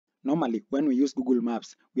Normally, when we use Google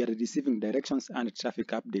Maps, we are receiving directions and traffic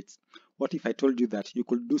updates. What if I told you that you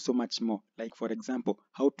could do so much more? Like, for example,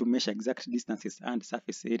 how to measure exact distances and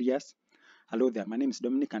surface areas. Hello there, my name is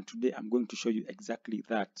Dominic, and today I'm going to show you exactly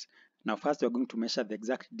that. Now, first, we're going to measure the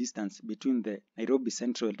exact distance between the Nairobi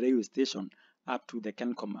Central Railway Station up to the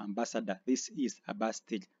Kencom Ambassador. This is a bus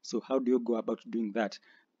stage. So how do you go about doing that?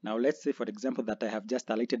 Now, let's say, for example, that I have just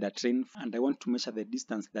alighted a train and I want to measure the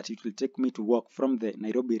distance that it will take me to walk from the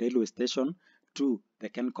Nairobi railway station to the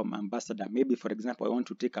Kencom Ambassador. Maybe, for example, I want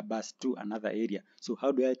to take a bus to another area. So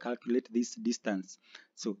how do I calculate this distance?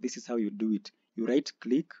 So this is how you do it. You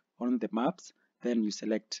right-click on the maps, then you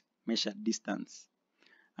select measure distance.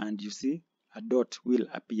 And you see a dot will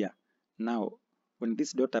appear. Now, when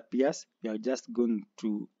this dot appears, you are just going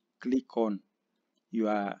to click on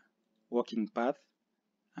your walking path.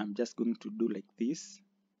 I'm just going to do like this.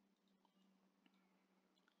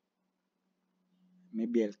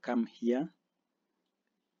 Maybe I'll come here,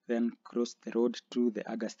 then cross the road to the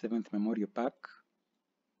August 7th Memorial Park.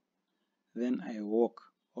 Then I walk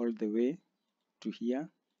all the way to here.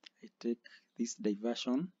 I take this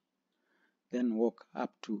diversion, then walk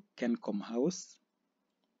up to Kencom House.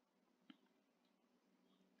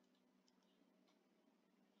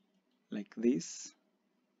 Like this.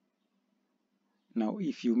 Now,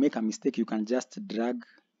 if you make a mistake, you can just drag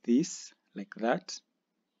this like that.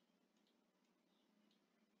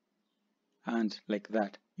 And like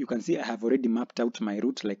that. You can see I have already mapped out my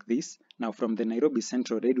route like this. Now, from the Nairobi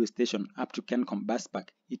Central Railway Station up to Kencom Bus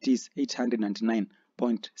Park, it is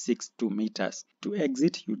 809.62 meters. To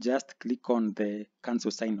exit, you just click on the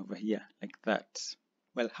cancel sign over here like that.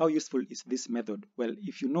 Well, how useful is this method? Well,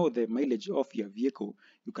 if you know the mileage of your vehicle,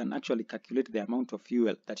 you can actually calculate the amount of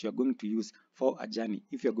fuel that you're going to use for a journey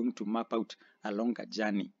if you're going to map out a longer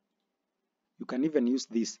journey. You can even use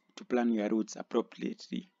this to plan your routes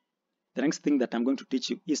appropriately. The next thing that I'm going to teach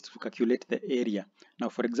you is to calculate the area. Now,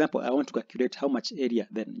 for example, I want to calculate how much area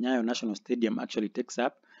the Nyayo National Stadium actually takes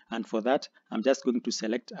up. And for that, I'm just going to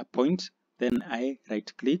select a point. Then I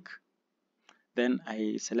right-click. Then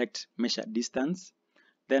I select measure distance.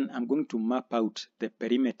 Then I'm going to map out the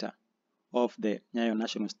perimeter of the Nyayo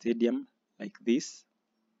National Stadium like this.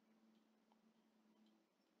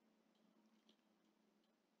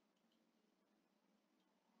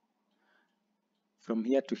 From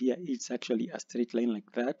here to here, it's actually a straight line like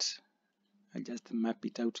that. I just map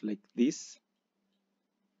it out like this.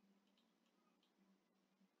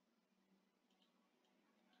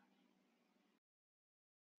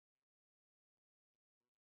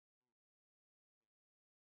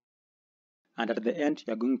 And at the end,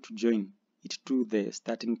 you are going to join it to the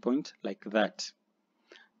starting point like that.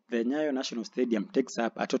 The Nyayo National Stadium takes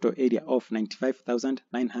up a total area of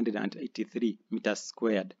 95,983 meters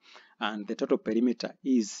squared, and the total perimeter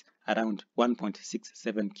is around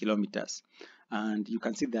 1.67 kilometers. And you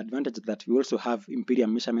can see the advantage that we also have imperial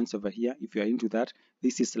measurements over here. If you are into that,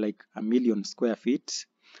 this is like 1,000,000 square feet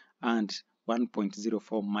and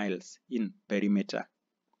 1.04 miles in perimeter.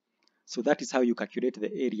 So that is how you calculate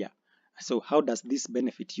the area. So how does this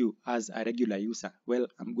benefit you as a regular user? Well,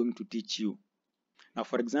 I'm going to teach you. Now,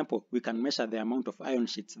 for example, we can measure the amount of iron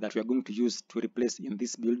sheets that we are going to use to replace in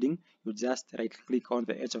this building. You just right-click on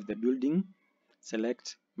the edge of the building,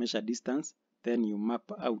 select measure distance, then you map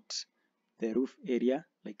out the roof area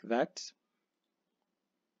like that.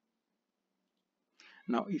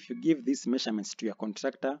 Now, if you give these measurements to your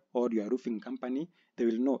contractor or your roofing company, they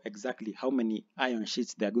will know exactly how many iron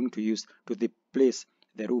sheets they are going to use to replace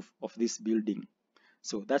the roof of this building.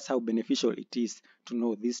 So that's how beneficial it is to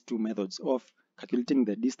know these two methods of calculating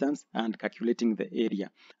the distance and calculating the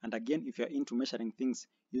area. And again, if you're into measuring things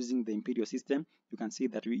using the imperial system, you can see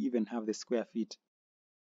that we even have the square feet.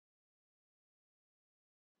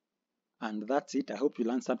 And that's it. I hope you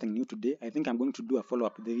learned something new today. I think I'm going to do a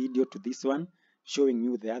follow-up video to this one, showing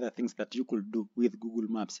you the other things that you could do with Google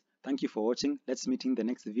Maps. Thank you for watching. Let's meet in the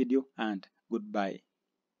next video, and goodbye.